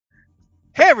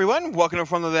Hey everyone, welcome to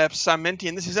From the Depths. I'm Minty,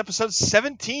 and this is episode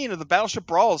 17 of the Battleship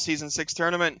Brawl Season 6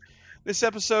 tournament. This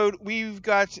episode, we've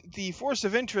got the Force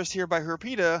of Interest here by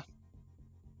Herpeta,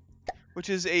 which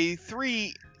is a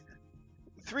three-ship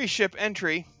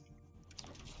entry.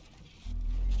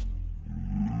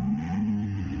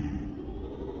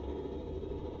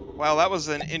 Wow, that was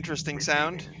an interesting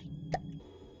sound.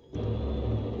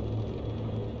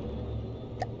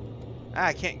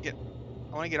 I can't get...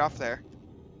 I want to get off there.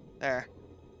 There.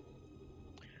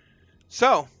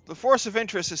 So, the Force of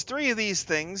Interest is 3 of these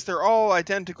things. They're all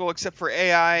identical except for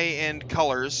AI and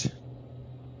colors.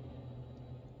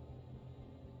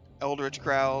 Eldritch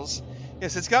Growls.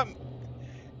 Yes, it's got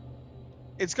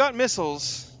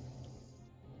missiles.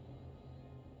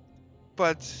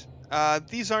 But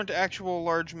these aren't actual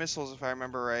large missiles, if I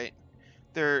remember right.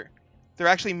 They're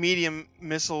actually medium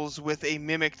missiles with a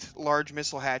mimicked large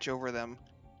missile hatch over them.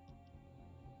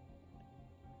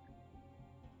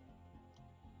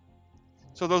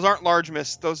 So those aren't large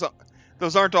those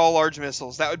aren't all large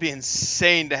missiles. That would be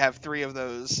insane to have 3 of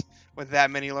those with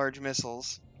that many large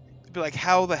missiles. It'd be like,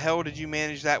 how the hell did you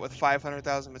manage that with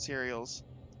 500,000 materials?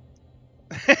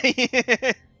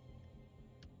 And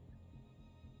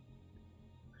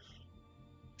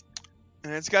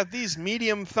it's got these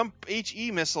medium thump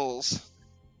HE missiles.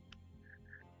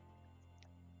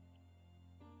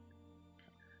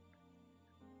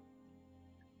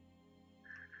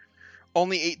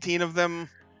 Only 18 of them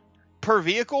per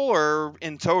vehicle or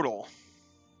in total?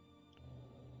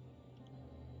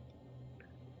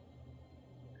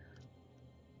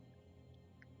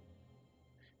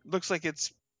 Looks like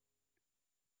it's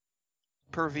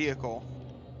per vehicle.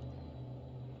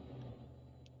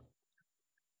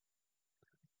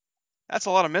 That's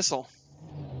a lot of missile.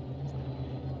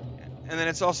 And then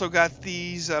it's also got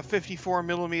these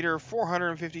 54mm,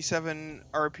 457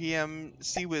 RPM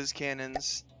Sea-Whiz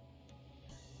cannons.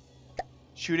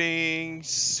 Shooting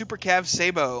Super Cav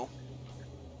Sabo.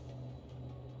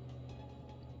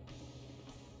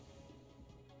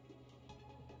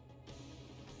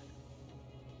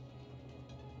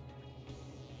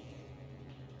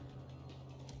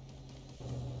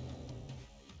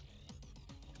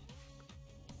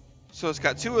 So it's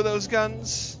got 2 of those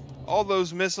guns, all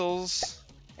those missiles.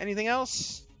 Anything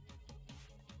else?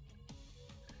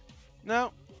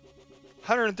 No.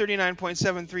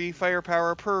 139.73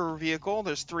 firepower per vehicle.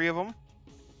 There's 3 of them.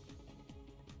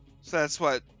 So that's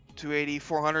what, 280,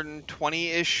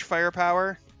 420-ish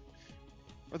firepower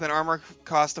with an armor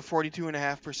cost of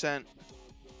 42.5%.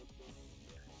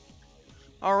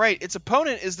 Alright, its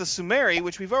opponent is the Summeri,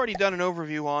 which we've already done an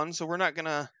overview on, so we're not going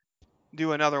to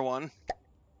do another one.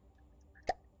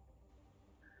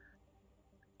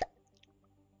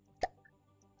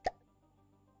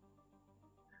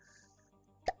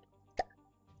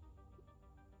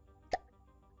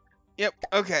 Yep,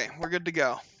 okay, we're good to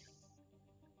go.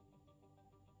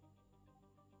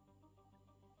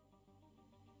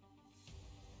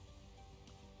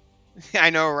 I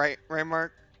know, right,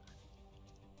 Mark?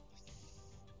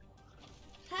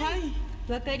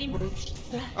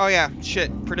 Oh yeah,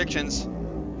 shit, predictions.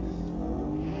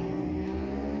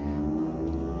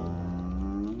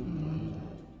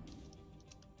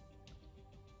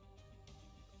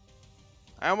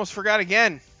 I almost forgot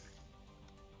again.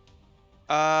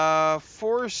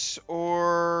 Force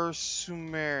or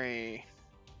Summeri?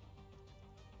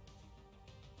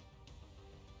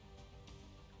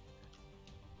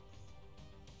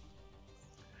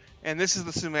 And this is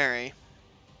the Summeri.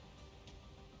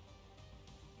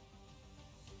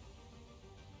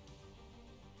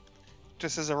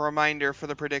 Just as a reminder for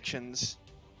the predictions.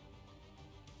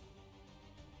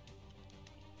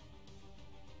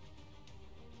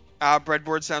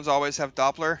 Breadboard sounds always have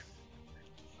Doppler.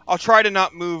 I'll try to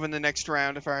not move in the next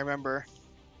round if I remember.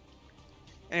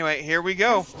 Anyway, here we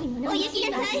go.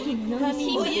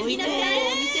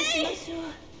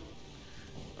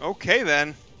 Okay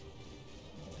then.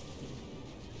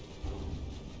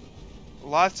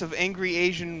 Lots of angry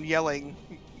Asian yelling.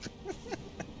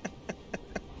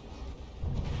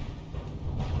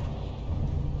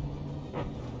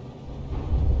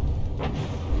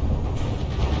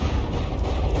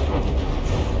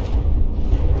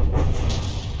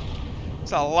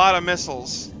 It's a lot of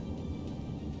missiles.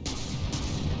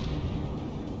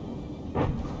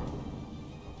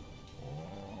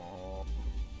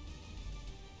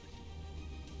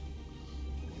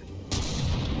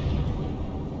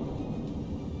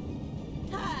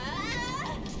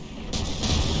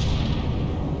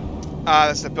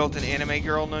 That's the built-in anime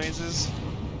girl noises.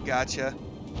 Gotcha.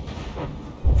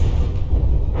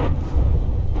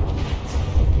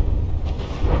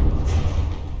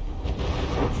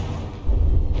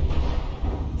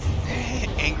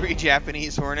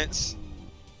 Japanese hornets.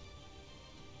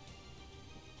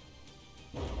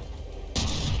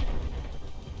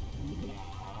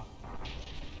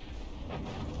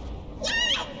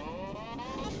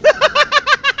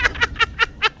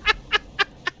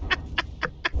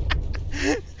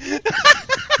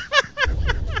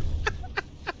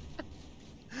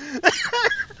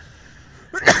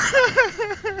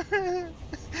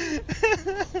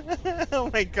 Oh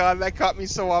my god, that caught me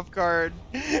so off guard.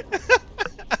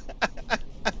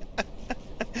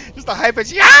 Just a high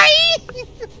pitch. Yay!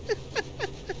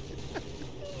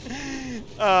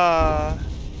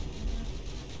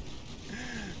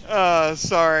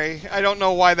 Sorry. I don't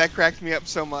know why that cracked me up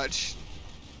so much,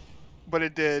 but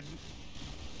it did.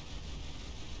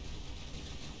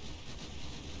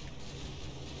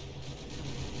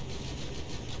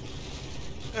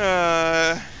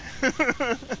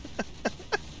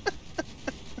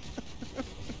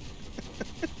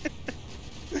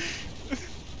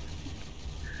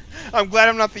 I'm glad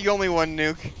I'm not the only one,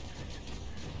 Nuke.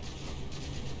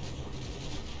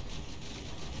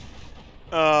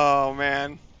 Oh,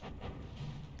 man.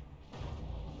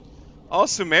 Oh,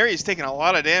 Summeri's taking a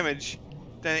lot of damage.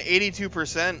 Then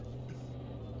 82%.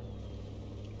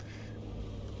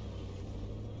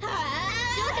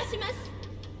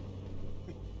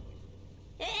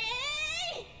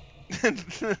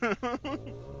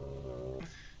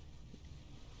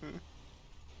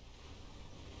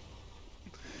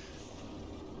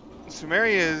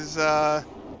 Summeri is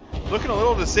looking a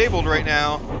little disabled right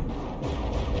now.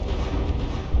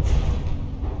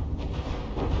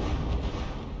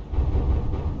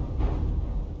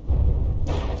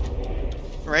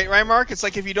 Right, Mark? It's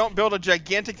like if you don't build a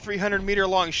gigantic 300-meter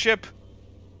long ship,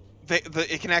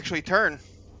 it can actually turn.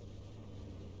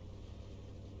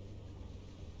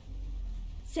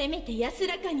 I think the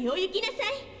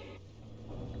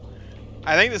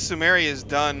Summeri is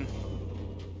done.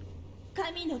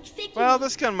 Well,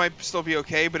 this gun might still be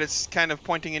okay, but it's kind of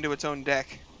pointing into its own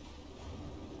deck.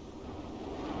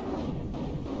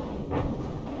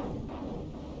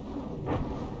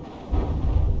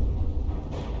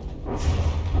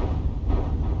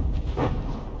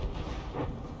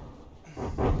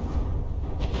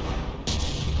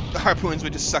 The harpoons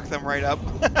would just suck them right up.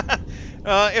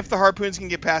 If the harpoons can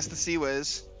get past the Sea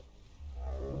Whiz.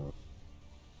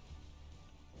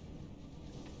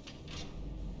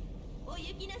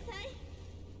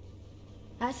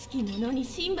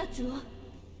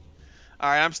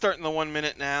 Alright, I'm starting the 1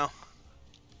 minute now.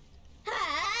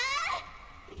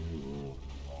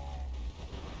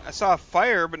 I saw a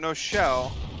fire, but no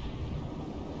shell.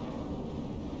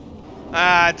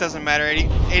 It doesn't matter.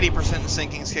 80%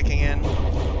 sinking's kicking in.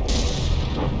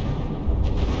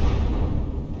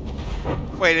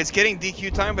 Wait, it's getting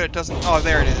DQ time, but it doesn't... Oh,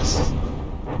 there it is.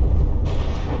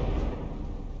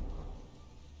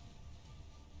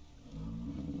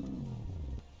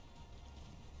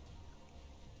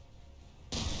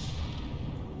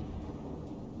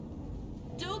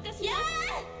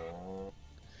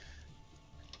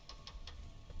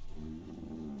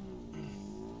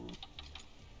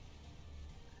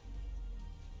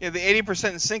 Yeah, the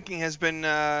 80% sinking has been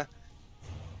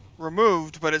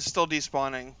removed, but it's still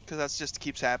despawning, because that just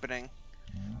keeps happening.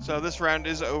 So this round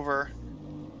is over.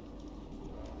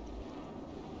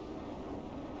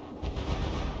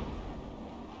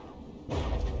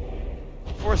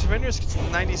 Force of Interest gets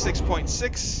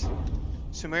 96.6.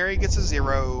 Summeri gets a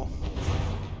 0.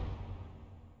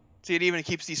 See, it even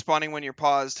keeps despawning when you're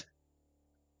paused.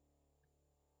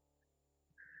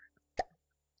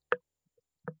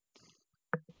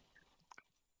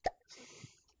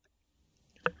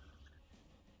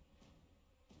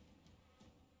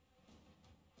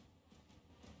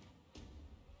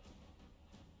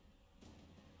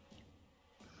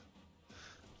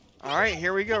 Alright,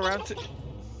 here we go, round 2.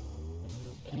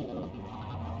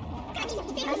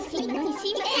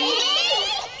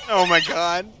 Oh my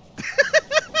god.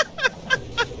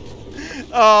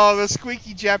 Oh, the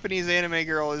squeaky Japanese anime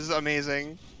girl is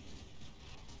amazing.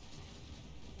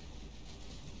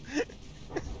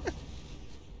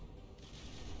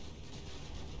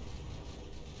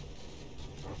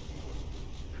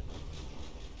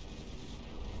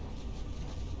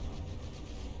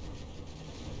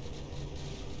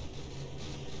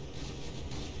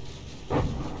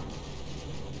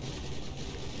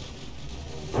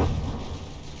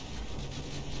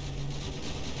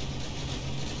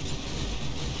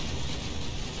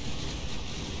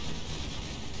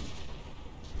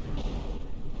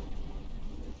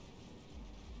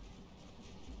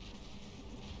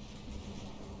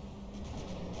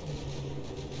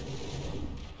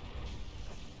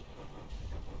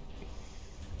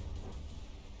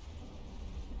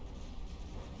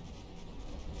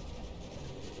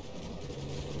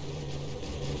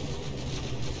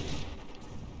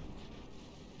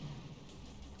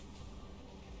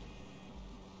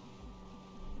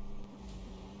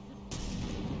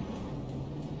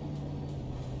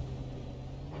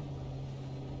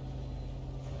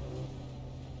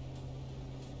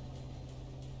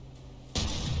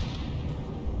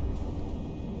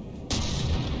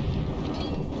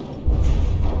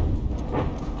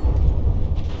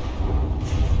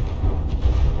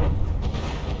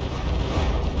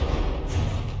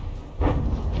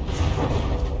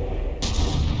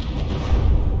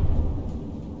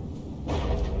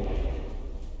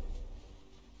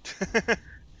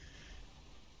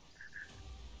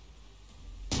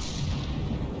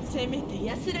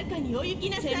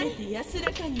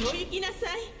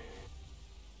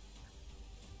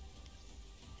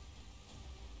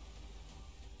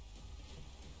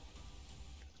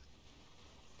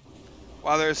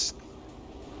 Wow, there's...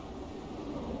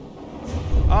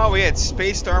 Oh, we had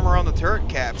spaced armor on the turret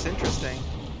caps. Interesting.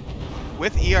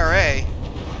 With ERA.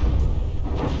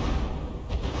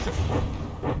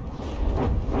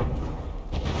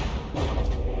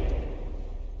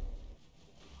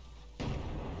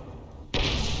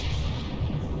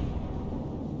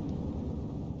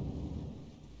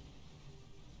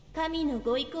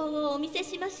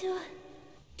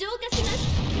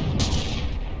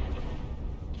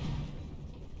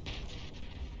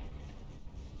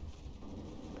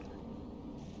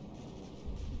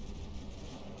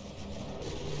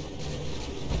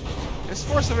 This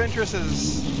force of interest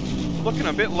is looking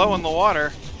a bit low in the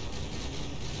water.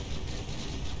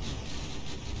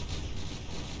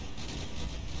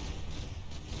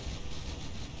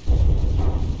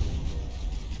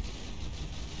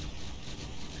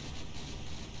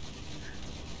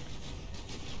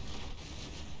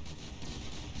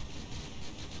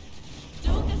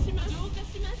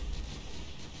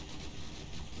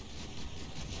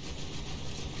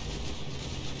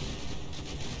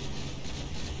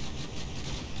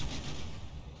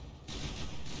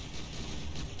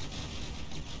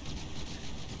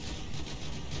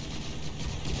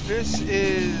 This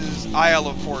is Isle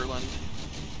of Portland.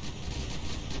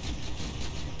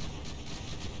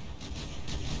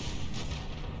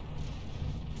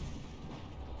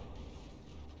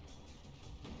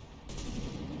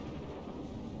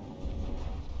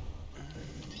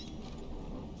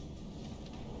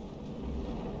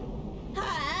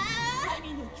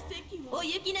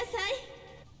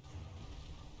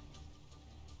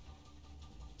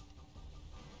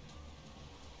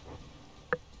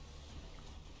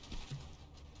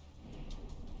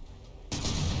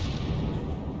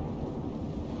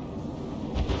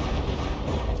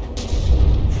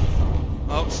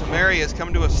 Oh, Summeri has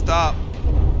come to a stop.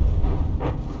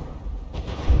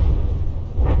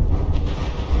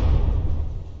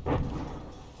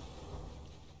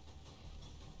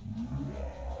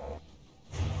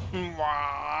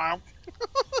 Wow.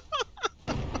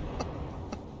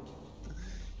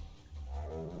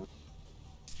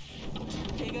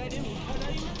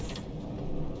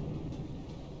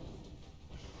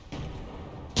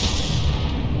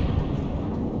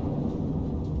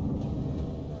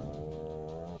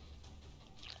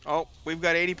 Oh, we've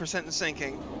got 80% in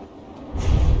sinking.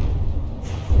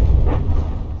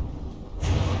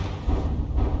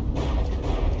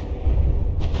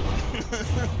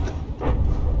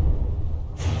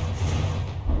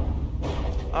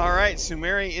 Alright,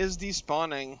 Summeri is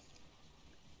despawning.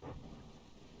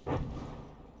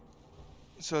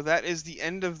 So that is the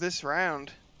end of this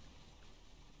round.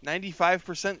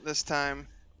 95% this time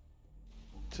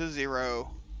to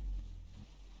 0.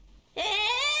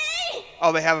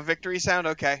 Oh, they have a victory sound?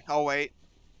 Okay, I'll wait.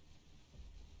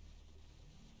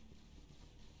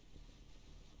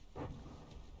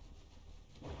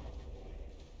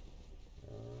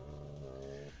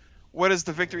 What is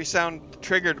the victory sound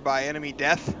triggered by? Enemy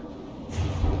death?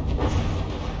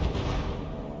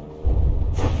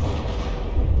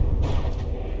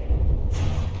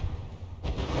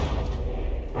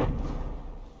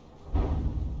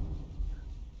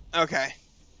 Okay.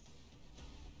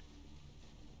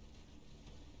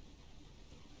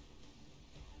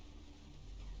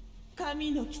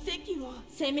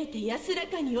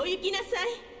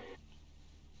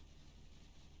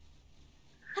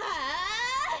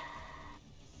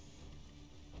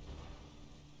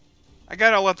 I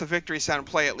gotta let the victory sound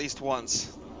play at least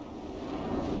once.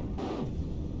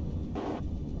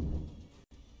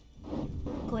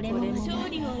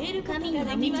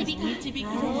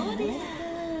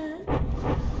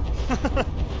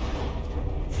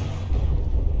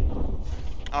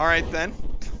 Alright then.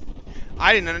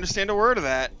 I didn't understand a word of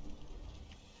that.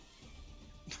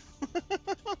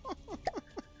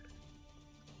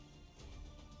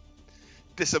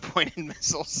 Disappointed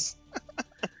missiles.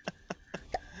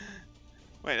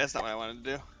 Wait, that's not what I wanted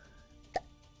to do.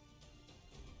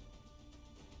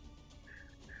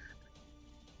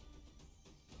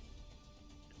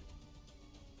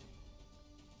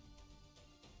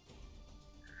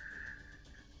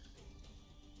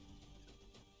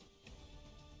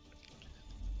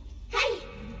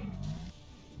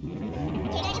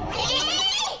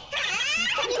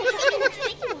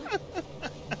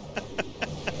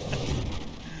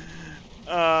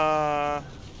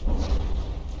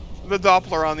 The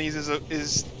Doppler on these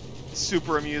is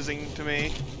super amusing to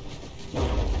me.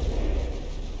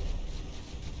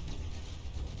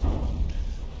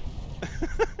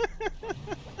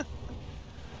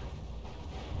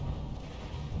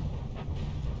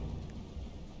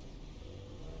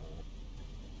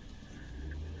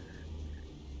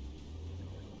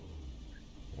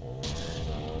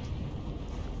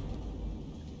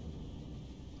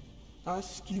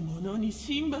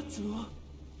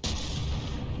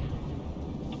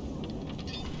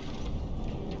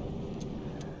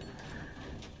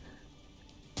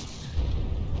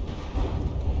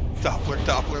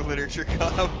 Doppler Literature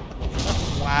Club.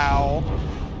 Wow.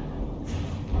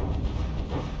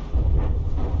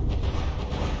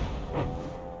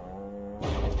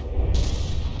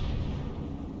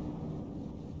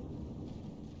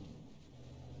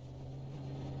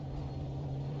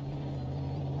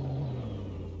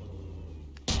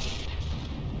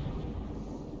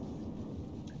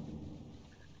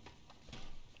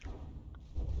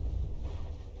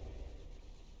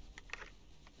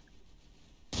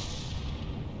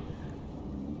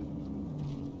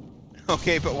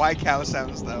 Okay, but why cow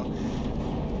sounds, though?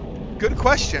 Good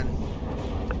question.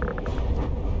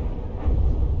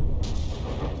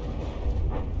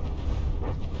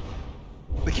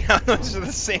 The cow noises are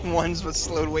the same ones, but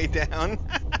slowed way down.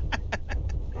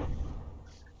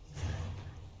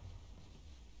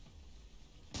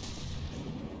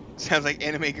 Sounds like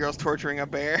anime girls torturing a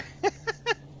bear.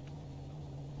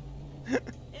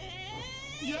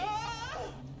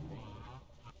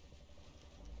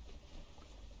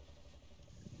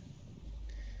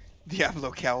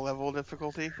 Diablo cow level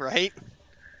difficulty, right?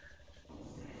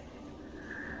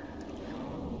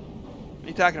 What are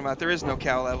you talking about? There is no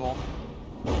cow level.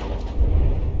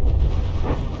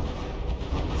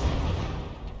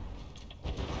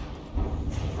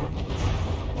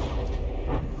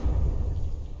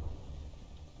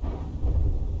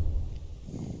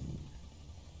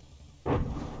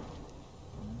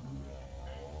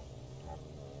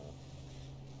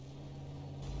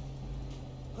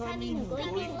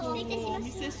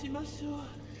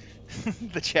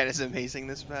 The chat is amazing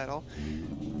this battle.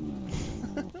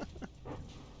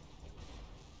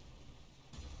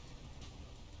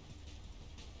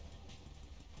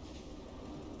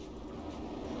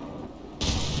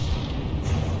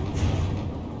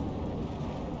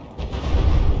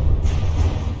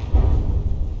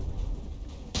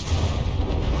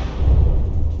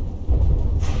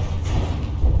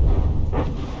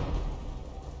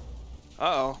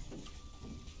 Uh-oh.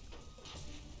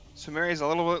 Summeri's a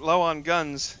little bit low on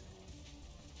guns.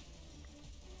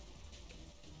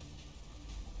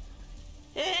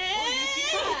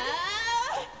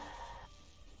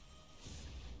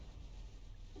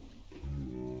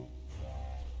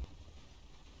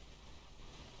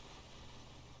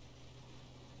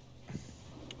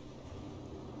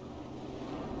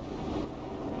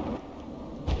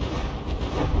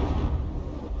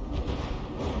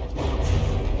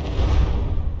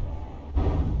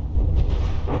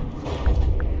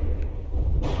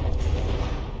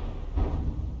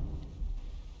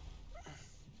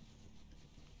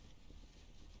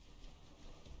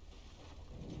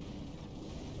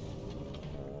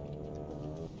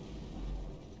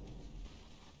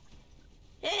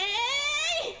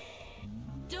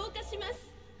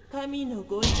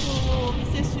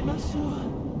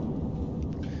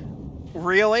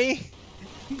 Really?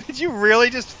 Did you really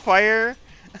just fire?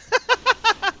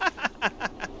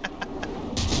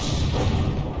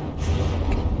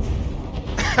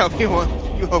 I hope you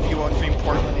won't dream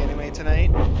Portland anime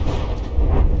tonight.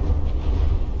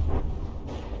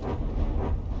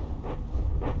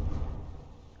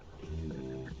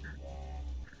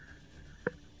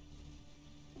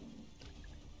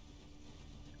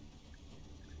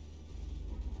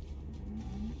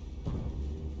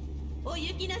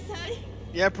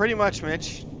 Yeah, pretty much,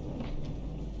 Mitch.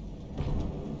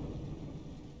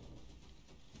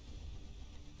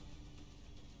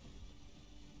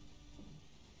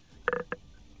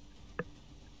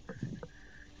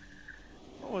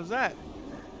 What was that?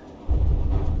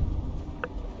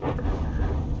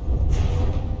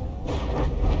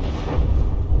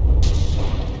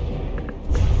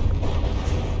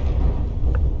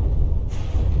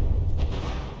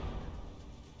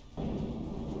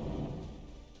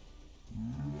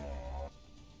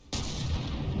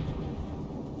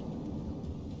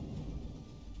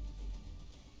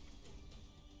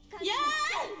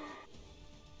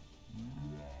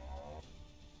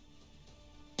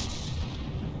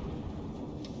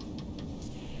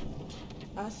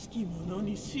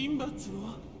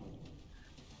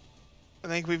 I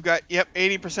think we've got, yep,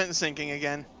 80% sinking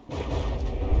again.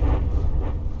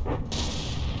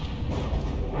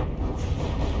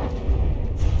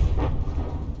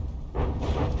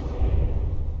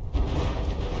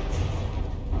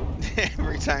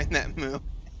 time that move.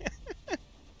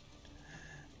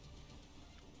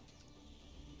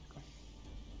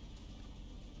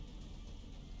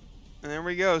 And there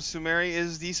we go. Summeri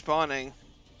is despawning.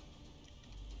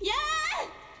 Yeah!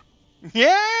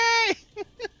 Yay!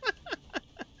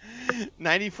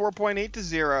 94.8 to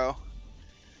 0.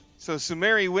 So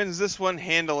Summeri wins this one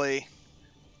handily.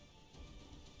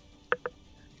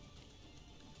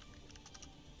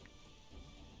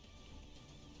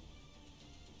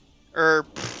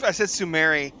 I said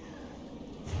Summeri.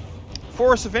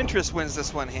 Force of Interest wins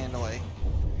this one handily.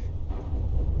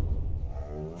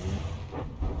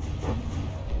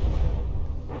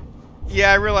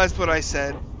 Yeah, I realized what I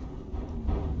said.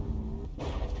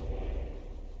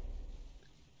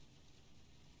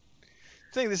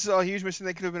 I think this is all a huge mistake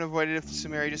that could have been avoided if the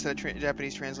Summeri just had a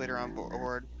Japanese translator on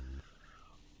board.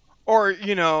 Or,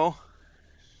 you know,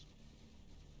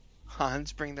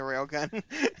 Hans, bring the railgun.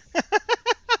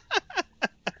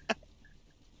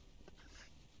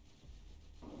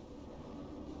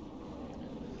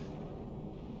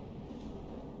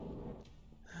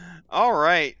 All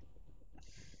right.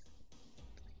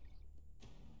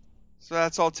 So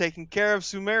that's all taken care of.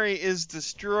 Summeri is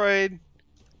destroyed.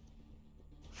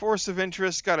 Force of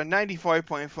Interest got a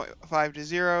 95.5 to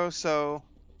 0. So,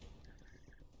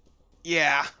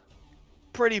 yeah,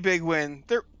 pretty big win.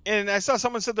 And I saw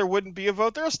someone said there wouldn't be a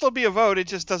vote. There'll still be a vote. It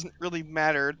just doesn't really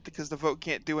matter because the vote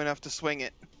can't do enough to swing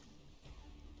it.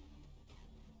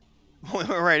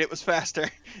 Right, it was faster.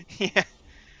 Yeah.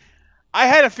 I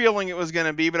had a feeling it was going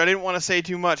to be, but I didn't want to say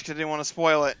too much because I didn't want to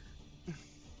spoil it.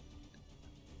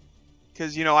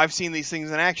 Because, you know, I've seen these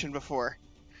things in action before.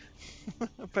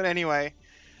 But anyway,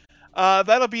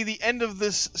 that'll be the end of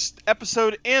this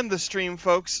episode and the stream,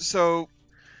 folks. So,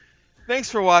 thanks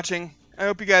for watching. I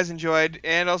hope you guys enjoyed,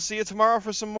 and I'll see you tomorrow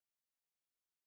for some more.